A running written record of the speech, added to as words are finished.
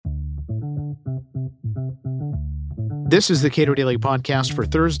This is the Cato Daily Podcast for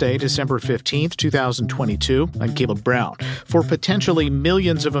Thursday, December 15th, 2022. I'm Caleb Brown. For potentially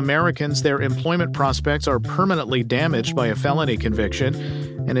millions of Americans, their employment prospects are permanently damaged by a felony conviction,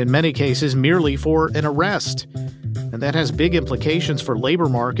 and in many cases, merely for an arrest. And that has big implications for labor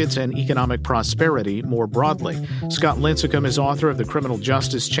markets and economic prosperity more broadly. Scott Lincicome is author of the criminal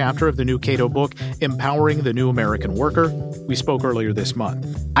justice chapter of the new Cato book, Empowering the New American Worker. We spoke earlier this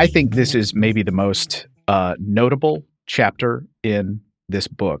month. I think this is maybe the most notable chapter in this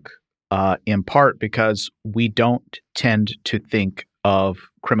book, in part because we don't tend to think of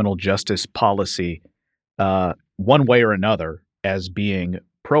criminal justice policy one way or another as being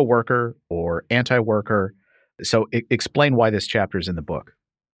pro-worker or anti-worker. So explain why this chapter is in the book.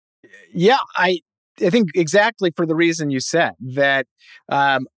 Yeah, I think exactly for the reason you said, that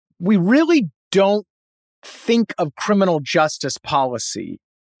we really don't think of criminal justice policy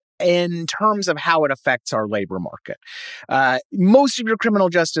in terms of how it affects our labor market. Most of your criminal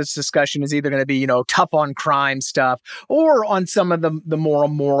justice discussion is either going to be, tough on crime stuff or on some of the more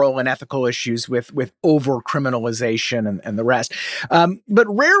moral and ethical issues with over-criminalization and the rest. But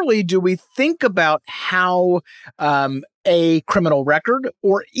rarely do we think about how a criminal record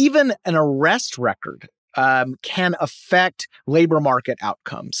or even an arrest record can affect labor market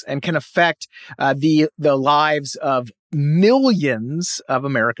outcomes and can affect the lives of millions of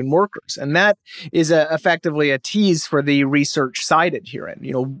American workers. And that is effectively a tease for the research cited herein.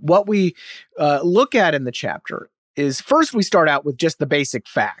 What we look at in the chapter is, first, we start out with just the basic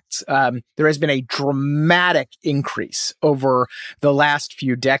facts. There has been a dramatic increase over the last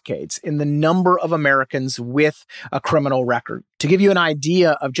few decades in the number of Americans with a criminal record. To give you an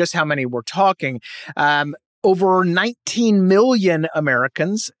idea of just how many we're talking, over 19 million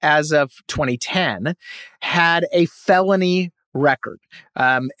Americans as of 2010 had a felony record.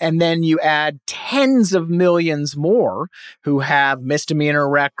 And then you add tens of millions more who have misdemeanor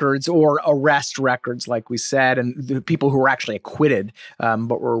records or arrest records, like we said, and the people who were actually acquitted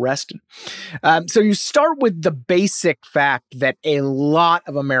but were arrested. So you start with the basic fact that a lot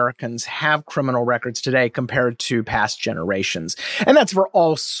of Americans have criminal records today compared to past generations. And that's for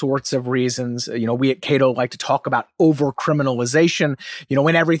all sorts of reasons. We at Cato like to talk about over-criminalization.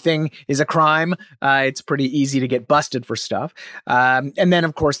 When everything is a crime, it's pretty easy to get busted for stuff. And then,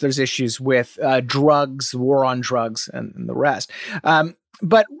 of course, there's issues with drugs, war on drugs, and the rest.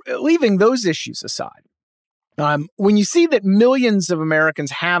 But leaving those issues aside, when you see that millions of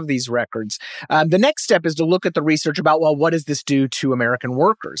Americans have these records, the next step is to look at the research about, well, what does this do to American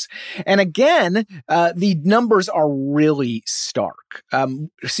workers? And again, the numbers are really stark.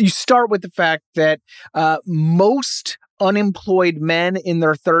 So you start with the fact that most unemployed men in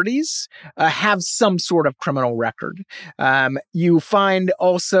their 30s have some sort of criminal record. You find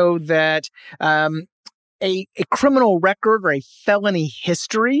also that a criminal record or a felony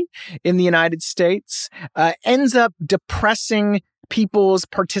history in the United States ends up depressing people's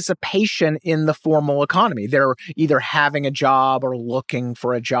participation in the formal economy. They're either having a job or looking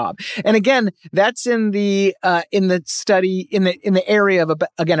for a job. And again, that's in the study in the area of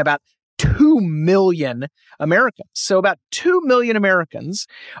about 2 million Americans. So about 2 million Americans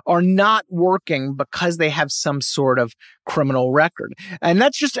are not working because they have some sort of criminal record. And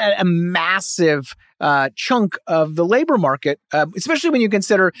that's just a massive chunk of the labor market, especially when you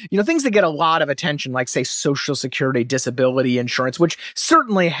consider, things that get a lot of attention, like, say, Social Security, disability insurance, which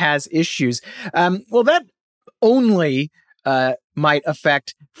certainly has issues. Well, that only might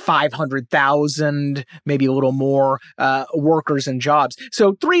affect 500,000, maybe a little more, workers and jobs.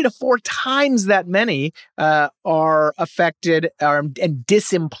 So 3 to 4 times that many are affected and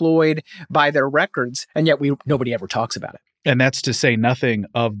disemployed by their records, and yet nobody ever talks about it. And that's to say nothing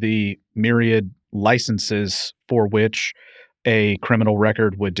of the myriad licenses for which a criminal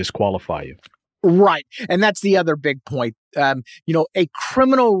record would disqualify you. Right. And that's the other big point. A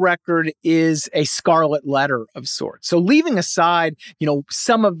criminal record is a scarlet letter of sorts. So leaving aside,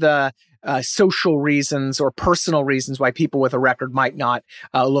 some of the social reasons or personal reasons why people with a record might not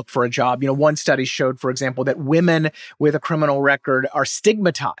look for a job. One study showed, for example, that women with a criminal record are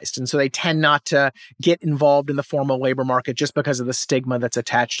stigmatized. And so they tend not to get involved in the formal labor market just because of the stigma that's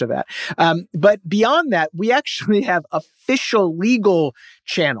attached to that. But beyond that, we actually have official legal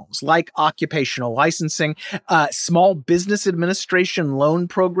channels like occupational licensing, small business administration loan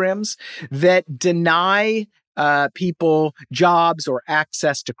programs that deny people jobs or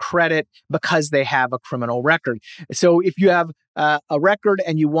access to credit because they have a criminal record. So if you have a record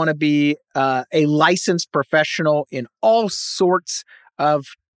and you want to be a licensed professional in all sorts of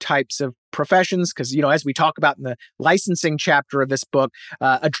types of professions, because, as we talk about in the licensing chapter of this book,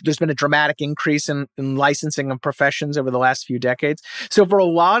 there's been a dramatic increase in licensing of professions over the last few decades. So for a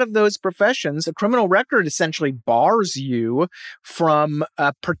lot of those professions, a criminal record essentially bars you from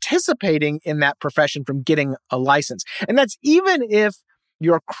participating in that profession, from getting a license. And that's even if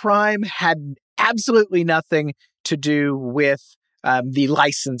your crime had absolutely nothing to do with the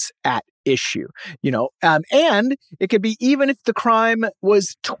license at issue, and it could be even if the crime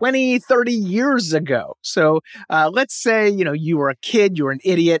was 20, 30 years ago. So let's say, you were a kid, you were an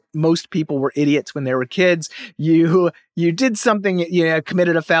idiot. Most people were idiots when they were kids. You did something,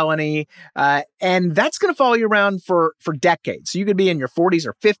 committed a felony, and that's going to follow you around for decades. So you could be in your 40s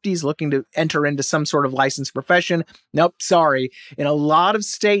or 50s looking to enter into some sort of licensed profession. Nope, sorry. In a lot of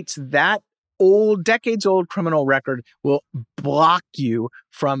states, that decades-old criminal record will block you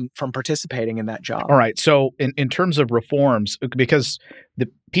from participating in that job. All right. So in terms of reforms, because the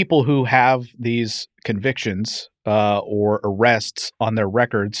people who have these convictions or arrests on their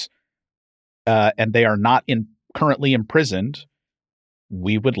records and they are not currently imprisoned,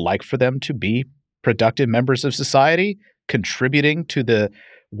 we would like for them to be productive members of society, contributing to the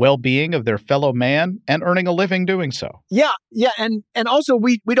well-being of their fellow man and earning a living doing so. Yeah. And also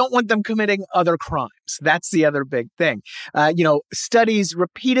we don't want them committing other crimes. That's the other big thing. Studies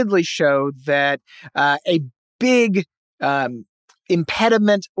repeatedly show that a big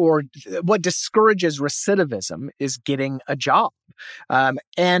impediment or what discourages recidivism is getting a job.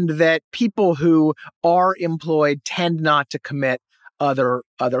 And that people who are employed tend not to commit other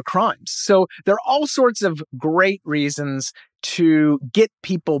crimes. So there are all sorts of great reasons to get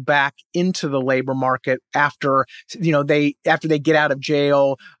people back into the labor market after they get out of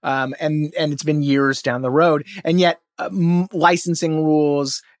jail, and it's been years down the road. And yet licensing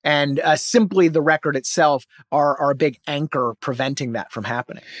rules and simply the record itself are a big anchor preventing that from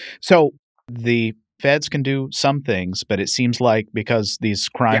happening. So the feds can do some things, but it seems like because these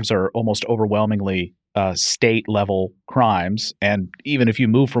crimes are almost overwhelmingly state-level crimes, and even if you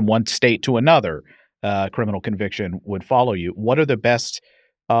move from one state to another, criminal conviction would follow you. What are the best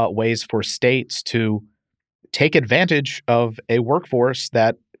ways for states to take advantage of a workforce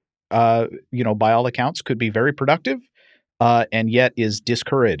that, by all accounts, could be very productive and yet is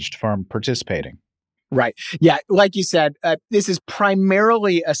discouraged from participating? Right. Yeah. Like you said, this is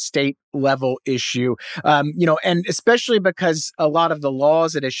primarily a state level issue, and especially because a lot of the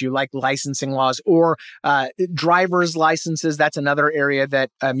laws at issue, like licensing laws or driver's licenses, that's another area that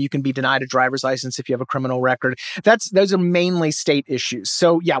you can be denied a driver's license if you have a criminal record. Those are mainly state issues.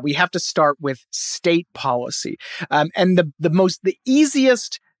 So yeah, we have to start with state policy. And the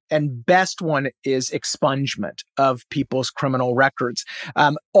easiest and best one is expungement of people's criminal records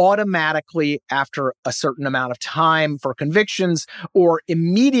automatically after a certain amount of time for convictions or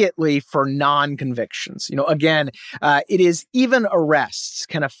immediately for non-convictions. Again, it is even arrests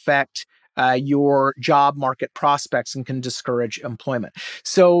can affect your job market prospects and can discourage employment.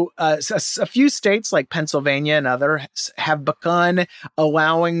 So a few states like Pennsylvania and others have begun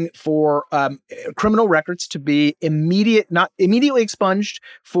allowing for criminal records to be not immediately expunged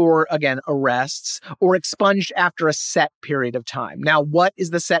for, again, arrests or expunged after a set period of time. Now, what is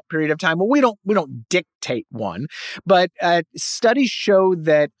the set period of time? Well, we don't dictate one, but studies show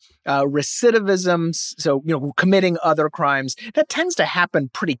that recidivism, so committing other crimes, that tends to happen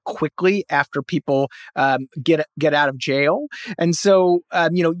pretty quickly after people get out of jail. And so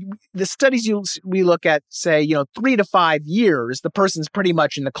the studies we look at say 3 to 5 years, the person's pretty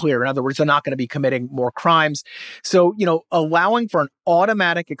much in the clear. In other words, they're not going to be committing more crimes. So allowing for an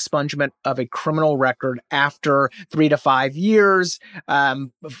automatic expungement of a criminal record after 3 to 5 years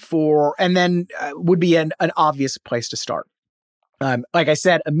would be an obvious place to start. Like I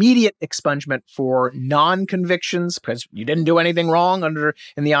said, immediate expungement for non-convictions because you didn't do anything wrong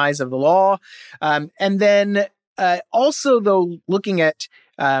in the eyes of the law. And then also, though, looking at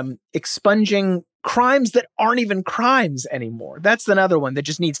expunging crimes that aren't even crimes anymore. That's another one that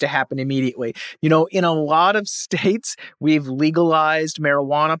just needs to happen immediately. In a lot of states, we've legalized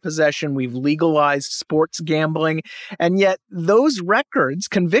marijuana possession, we've legalized sports gambling, and yet those records,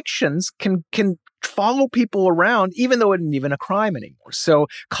 convictions, can follow people around, even though it isn't even a crime anymore. So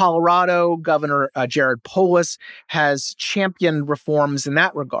Colorado Governor Jared Polis has championed reforms in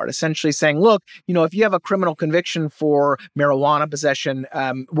that regard, essentially saying, look, if you have a criminal conviction for marijuana possession,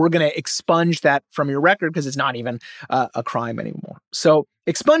 we're going to expunge that from your record because it's not even a crime anymore. So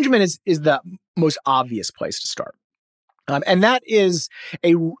expungement is the most obvious place to start. And that has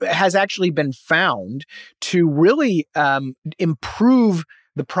actually been found to really improve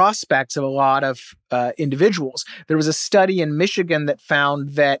the prospects of a lot of individuals. There was a study in Michigan that found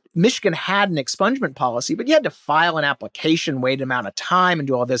that Michigan had an expungement policy, but you had to file an application, wait an amount of time, and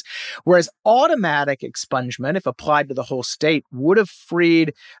do all this. Whereas automatic expungement, if applied to the whole state, would have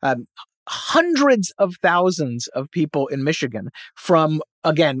freed hundreds of thousands of people in Michigan from,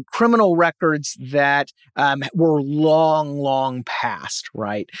 again, criminal records that were long past,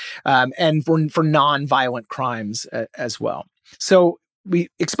 right? And for nonviolent crimes as well. So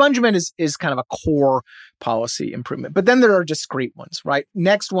expungement is kind of a core policy improvement. But then there are discrete ones, right?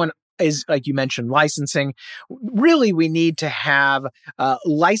 Next one is, like you mentioned, licensing. Really, we need to have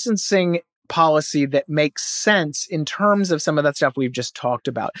licensing policy that makes sense in terms of some of that stuff we've just talked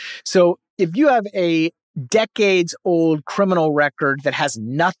about. So if you have a decades-old criminal record that has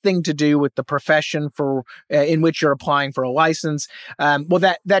nothing to do with the profession for in which you're applying for a license,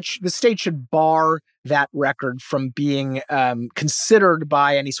 the state should bar that record from being considered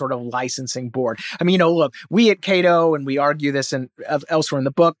by any sort of licensing board. I mean, look, we at Cato, and we argue this elsewhere in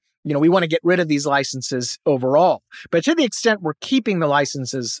the book, we want to get rid of these licenses overall. But to the extent we're keeping the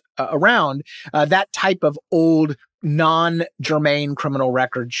licenses around, that type of old non-germane criminal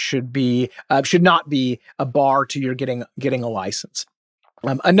record should not be a bar to your getting a license.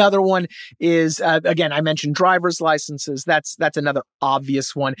 Another one is, again, I mentioned driver's licenses. That's another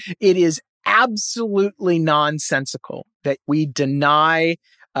obvious one. It is absolutely nonsensical that we deny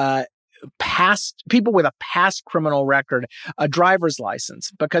people with a past criminal record a driver's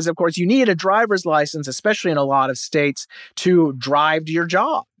license, because of course you need a driver's license, especially in a lot of states, to drive to your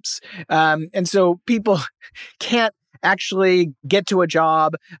jobs. And so people can't actually get to a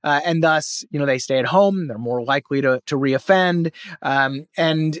job, and thus, they stay at home. They're more likely to reoffend.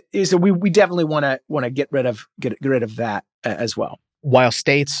 And so we definitely want to get rid of that as well. While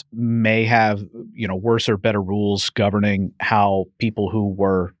states may have, worse or better rules governing how people who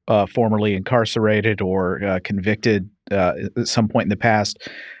were formerly incarcerated or convicted at some point in the past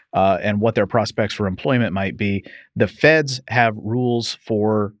and what their prospects for employment might be, the feds have rules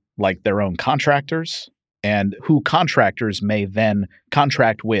for like their own contractors and who contractors may then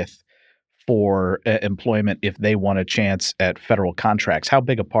contract with for employment if they want a chance at federal contracts. How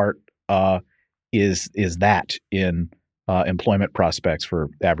big a part is that in employment prospects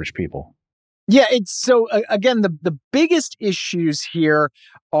for average people? Yeah, it's so again, the biggest issues here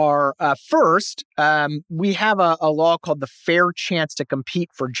are first, we have a law called the Fair Chance to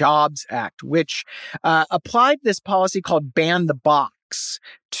Compete for Jobs Act, which applied this policy called Ban the Box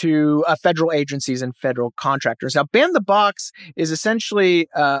to federal agencies and federal contractors. Now, ban the box is essentially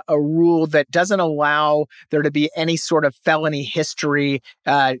a rule that doesn't allow there to be any sort of felony history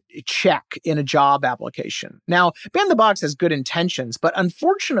check in a job application. Now, ban the box has good intentions, but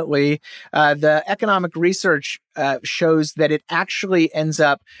unfortunately, the economic research shows that it actually ends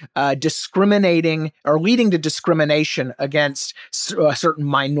up discriminating or leading to discrimination against certain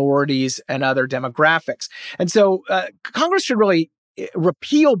minorities and other demographics. And so Congress should really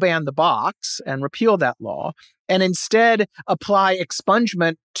repeal ban the box and repeal that law, and instead apply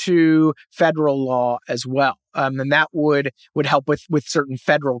expungement to federal law as well. And that would help with certain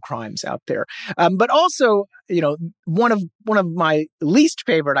federal crimes out there. But also, one of my least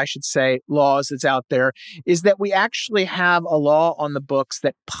favorite, I should say, laws that's out there is that we actually have a law on the books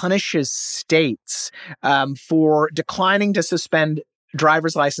that punishes states for declining to suspend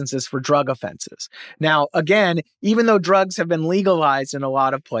driver's licenses for drug offenses. Now, again, even though drugs have been legalized in a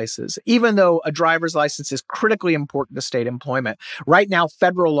lot of places, even though a driver's license is critically important to state employment, right now,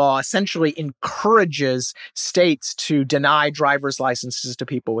 federal law essentially encourages states to deny driver's licenses to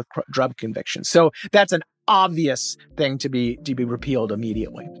people with drug convictions. So that's an obvious thing to be repealed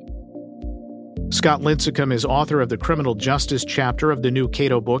immediately. Scott Lincicome is author of the criminal justice chapter of the new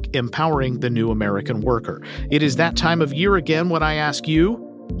Cato book, Empowering the New American Worker. It is that time of year again when I ask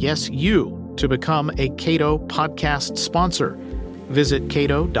you, yes, you, to become a Cato podcast sponsor. Visit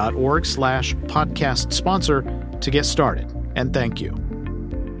cato.org/podcast sponsor to get started. And thank you.